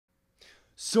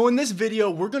So in this video,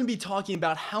 we're going to be talking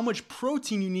about how much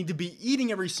protein you need to be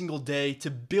eating every single day to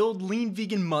build lean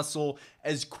vegan muscle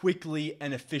as quickly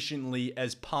and efficiently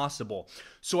as possible.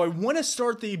 So I want to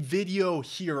start the video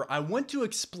here. I want to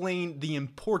explain the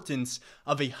importance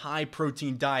of a high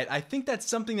protein diet. I think that's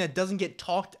something that doesn't get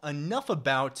talked enough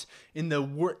about in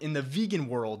the vegan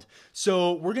world.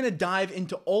 So we're going to dive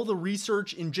into all the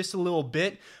research in just a little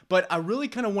bit, but I really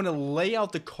kind of want to lay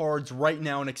out the cards right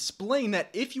now and explain that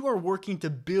if you are working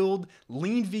to build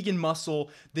lean vegan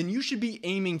muscle, then you should be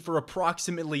aiming for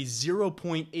approximately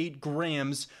 0.8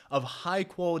 grams of high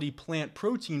quality plant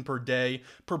protein per day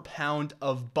per pound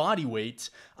of body weight,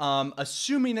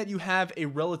 assuming that you have a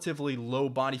relatively low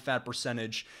body fat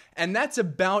percentage, and that's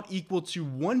about equal to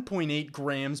 1.8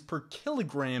 grams per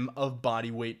kilogram of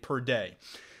body weight per day.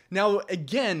 Now,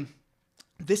 again,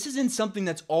 this isn't something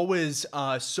that's always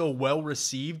so well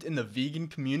received in the vegan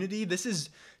community. This is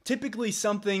typically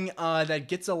something that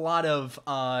gets a lot of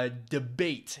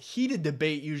debate, heated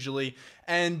debate usually,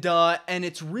 and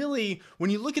it's really, when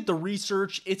you look at the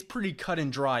research, it's pretty cut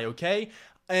and dry, okay?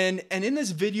 And in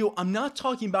this video, I'm not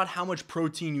talking about how much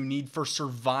protein you need for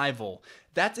survival.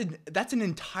 That's an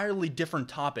entirely different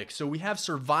topic. So we have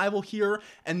survival here,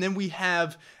 and then we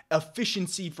have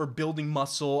efficiency for building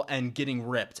muscle and getting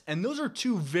ripped. And those are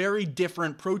two very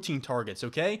different protein targets,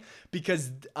 okay?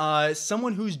 Because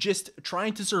someone who's just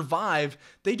trying to survive,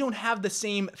 they don't have the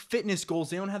same fitness goals,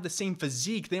 they don't have the same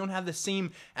physique, they don't have the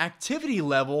same activity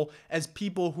level as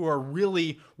people who are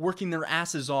really working their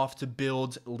asses off to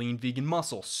build lean vegan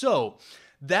muscle. So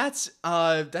that's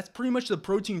pretty much the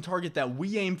protein target that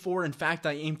we aim for. In fact,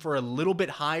 I aim for a little bit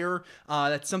higher.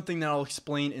 That's something that I'll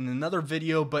explain in another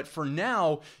video. But for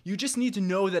now, you just need to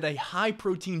know that a high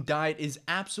protein diet is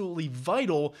absolutely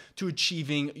vital to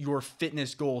achieving your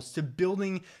fitness goals, to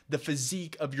building the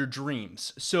physique of your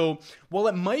dreams. So while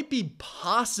it might be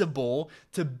possible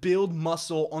to build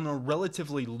muscle on a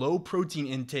relatively low protein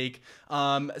intake,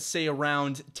 say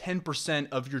around 10%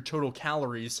 of your total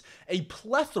calories, a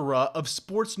plethora of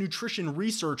sports nutrition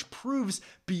research proves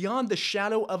beyond the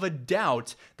shadow of a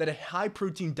doubt that a high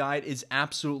protein diet is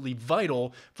absolutely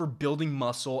vital for building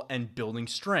muscle and building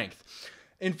strength.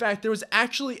 In fact, there was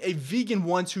actually a vegan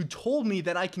once who told me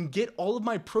that I can get all of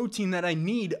my protein that I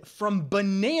need from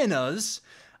bananas,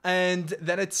 and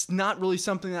that it's not really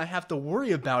something that I have to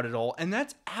worry about at all. And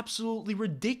that's absolutely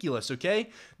ridiculous, okay?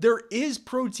 There is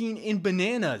protein in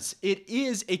bananas. It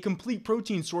is a complete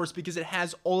protein source because it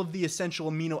has all of the essential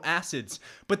amino acids,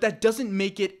 but that doesn't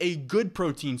make it a good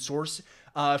protein source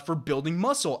for building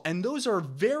muscle. And those are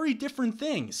very different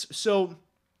things. So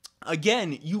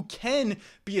again, you can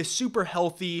be a super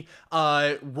healthy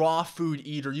raw food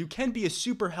eater. You can be a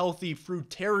super healthy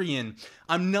fruitarian.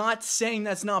 I'm not saying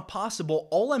that's not possible.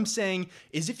 All I'm saying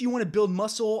is if you want to build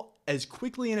muscle as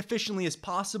quickly and efficiently as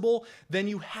possible, then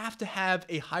you have to have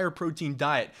a higher protein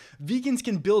diet. Vegans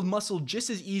can build muscle just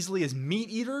as easily as meat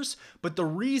eaters, but the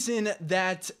reason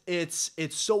that it's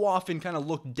so often kind of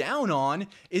looked down on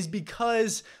is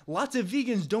because lots of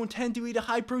vegans don't tend to eat a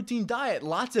high protein diet.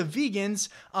 Lots of vegans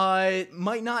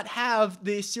might not have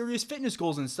the serious fitness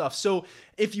goals and stuff. So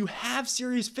if you have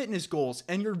serious fitness goals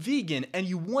and you're vegan and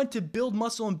you want to build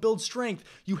muscle and build strength,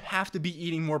 you have to be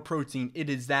eating more protein. It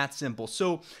is that simple.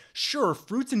 So sure,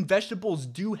 fruits and vegetables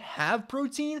do have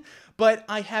protein, but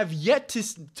I have yet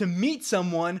to meet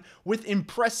someone with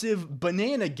impressive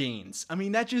banana gains. I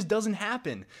mean, that just doesn't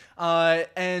happen.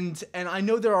 And I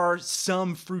know there are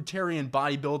some fruitarian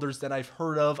bodybuilders that I've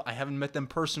heard of. I haven't met them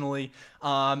personally.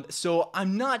 So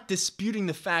I'm not disputing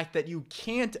the fact that you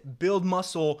can't build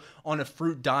muscle on a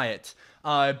fruit diet.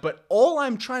 But all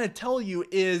I'm trying to tell you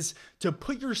is to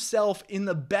put yourself in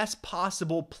the best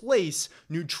possible place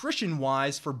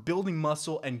nutrition-wise for building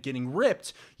muscle and getting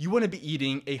ripped. You want to be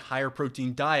eating a higher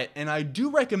protein diet. And I do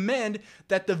recommend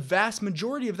that the vast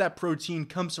majority of that protein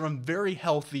comes from very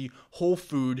healthy, whole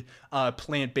food,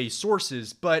 plant-based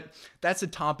sources. But that's a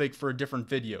topic for a different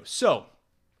video. So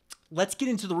let's get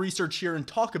into the research here and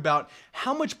talk about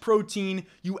how much protein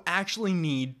you actually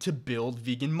need to build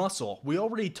vegan muscle. We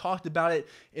already talked about it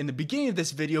in the beginning of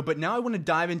this video, but now I want to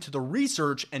dive into the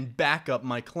research and back up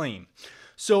my claim.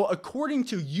 So according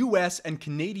to US and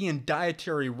Canadian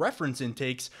dietary reference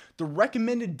intakes, the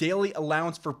recommended daily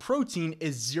allowance for protein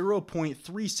is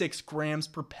 0.36 grams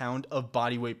per pound of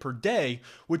body weight per day,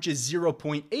 which is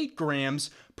 0.8 grams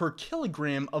per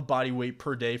kilogram of body weight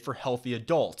per day for healthy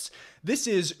adults. This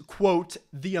is, quote,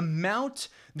 the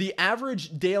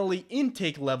average daily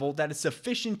intake level that is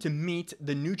sufficient to meet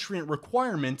the nutrient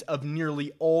requirement of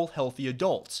nearly all healthy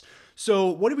adults.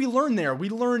 So what did we learn there? We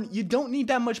learned you don't need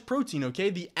that much protein, okay?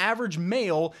 The average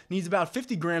male needs about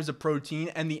 50 grams of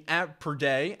protein per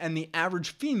day, and the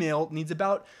average female needs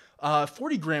about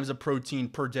 40 grams of protein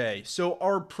per day. So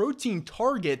our protein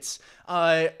targets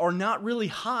are not really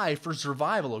high for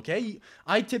survival, okay?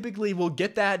 I typically will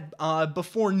get that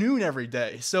before noon every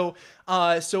day. So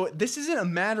this isn't a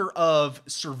matter of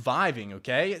surviving,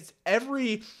 okay? It's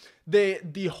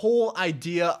the whole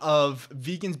idea of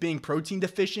vegans being protein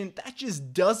deficient, that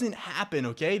just doesn't happen,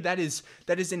 okay? That is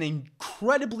an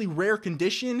incredibly rare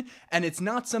condition, and it's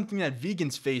not something that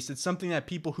vegans face. It's something that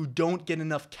people who don't get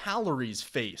enough calories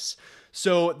face.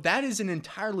 So that is an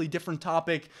entirely different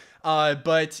topic.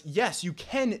 But yes, you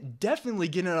can definitely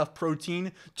get enough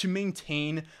protein to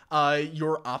maintain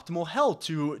your optimal health,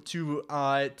 to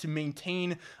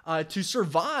maintain to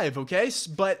survive. Okay,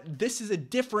 but this is a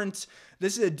different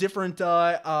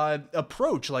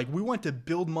approach. Like, we want to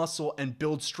build muscle and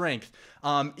build strength.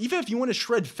 Even if you want to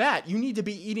shred fat, you need to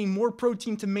be eating more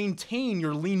protein to maintain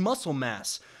your lean muscle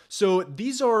mass. So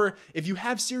these are, if you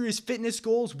have serious fitness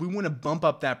goals, we want to bump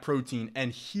up that protein,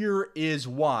 and here is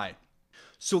why.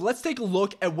 So let's take a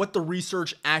look at what the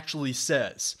research actually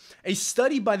says. A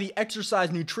study by the Exercise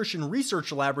Nutrition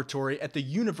Research Laboratory at the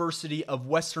University of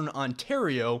Western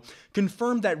Ontario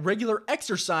confirmed that regular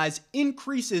exercise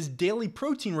increases daily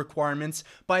protein requirements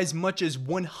by as much as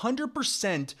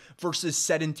 100% versus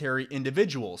sedentary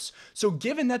individuals. So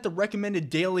given that the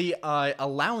recommended daily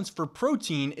allowance for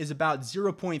protein is about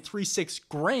 0.36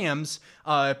 grams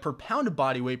per pound of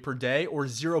body weight per day, or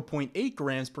 0.8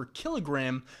 grams per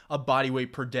kilogram of body weight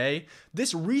per day,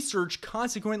 this research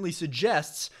consequently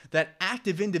suggests that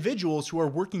active individuals who are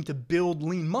working to build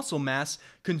lean muscle mass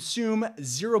consume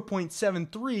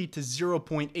 0.73 to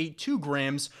 0.82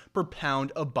 grams per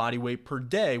pound of body weight per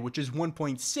day, which is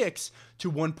 1.6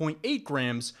 to 1.8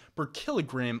 grams per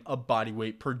kilogram of body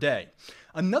weight per day.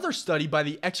 Another study by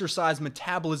the Exercise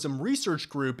Metabolism Research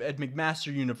Group at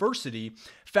McMaster University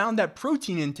found that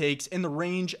protein intakes in the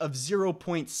range of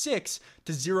 0.6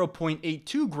 to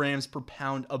 0.82 grams per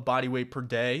pound of body weight per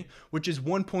day, which is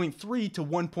 1.3 to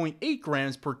 1.8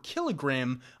 grams per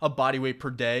kilogram of body weight per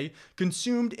day,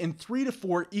 consumed in 3 to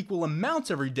 4 equal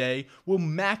amounts every day, will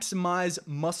maximize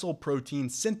muscle protein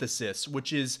synthesis,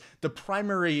 which is the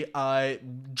primary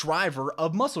driver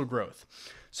of muscle growth.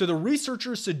 So the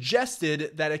researchers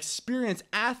suggested that experienced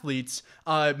athletes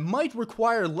might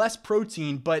require less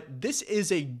protein, but this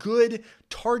is a good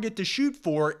target to shoot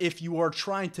for if you are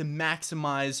trying to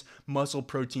maximize muscle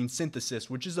protein synthesis,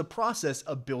 which is a process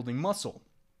of building muscle.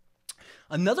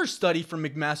 Another study from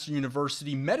McMaster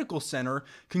University Medical Center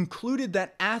concluded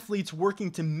that athletes working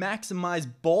to maximize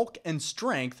bulk and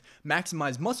strength,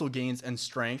 maximize muscle gains and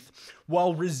strength,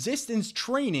 while resistance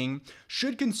training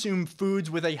should consume foods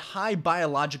with a high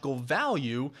biological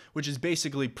value, which is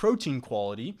basically protein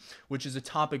quality, which is a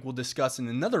topic we'll discuss in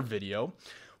another video,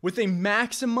 with a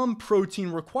maximum protein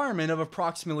requirement of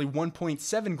approximately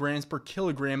 1.7 grams per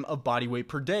kilogram of body weight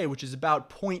per day, which is about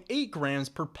 0.8 grams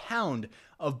per pound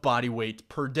of body weight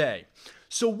per day.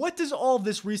 So what does all of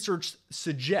this research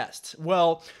suggest?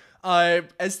 Well,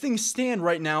 as things stand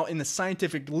right now in the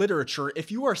scientific literature, if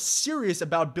you are serious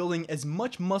about building as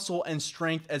much muscle and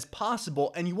strength as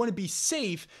possible, and you want to be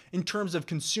safe in terms of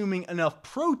consuming enough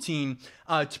protein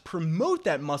to promote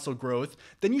that muscle growth,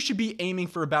 then you should be aiming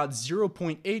for about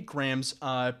 0.8 grams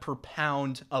per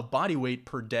pound of body weight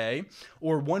per day,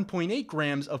 or 1.8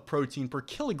 grams of protein per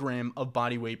kilogram of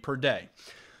body weight per day.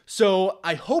 So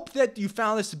I hope that you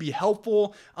found this to be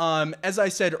helpful. As I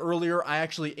said earlier, I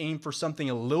actually aim for something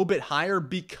a little bit higher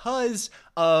because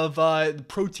of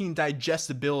protein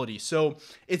digestibility. So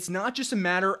it's not just a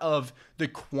matter of the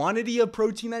quantity of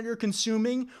protein that you're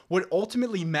consuming. What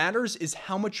ultimately matters is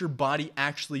how much your body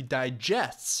actually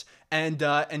digests and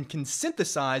can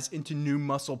synthesize into new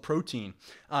muscle protein,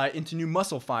 into new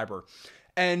muscle fiber.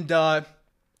 And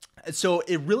so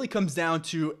it really comes down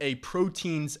to a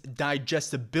protein's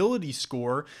digestibility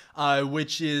score,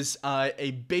 which is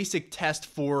a basic test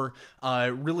for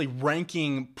really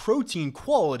ranking protein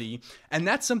quality. And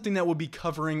that's something that we'll be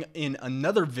covering in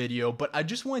another video. But I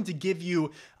just wanted to give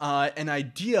you an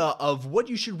idea of what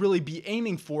you should really be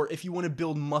aiming for if you want to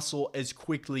build muscle as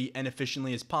quickly and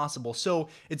efficiently as possible. So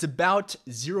it's about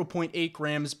 0.8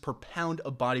 grams per pound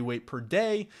of body weight per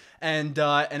day, and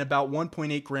about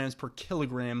 1.8 grams per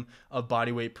kilogram of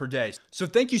body weight per day. So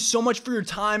thank you so much for your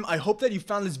time. I hope that you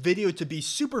found this video to be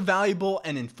super valuable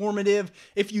and informative.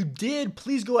 If you did,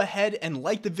 please go ahead and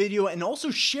like the video and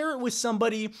also share it with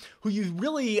somebody who you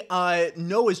really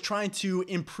know is trying to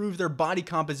improve their body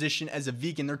composition as a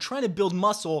vegan. They're trying to build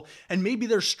muscle and maybe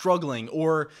they're struggling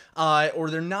or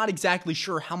they're not exactly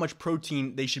sure how much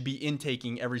protein they should be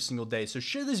intaking every single day. So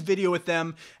share this video with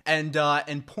them and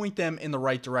point them in the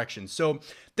right direction. So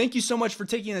thank you so much for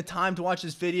taking the time to watch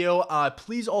this video.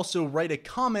 Please also write a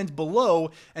comment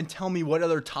below and tell me what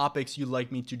other topics you'd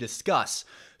like me to discuss.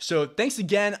 So thanks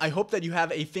again. I hope that you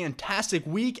have a fantastic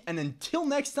week. And until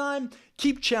next time,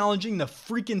 keep challenging the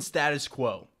freaking status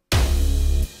quo.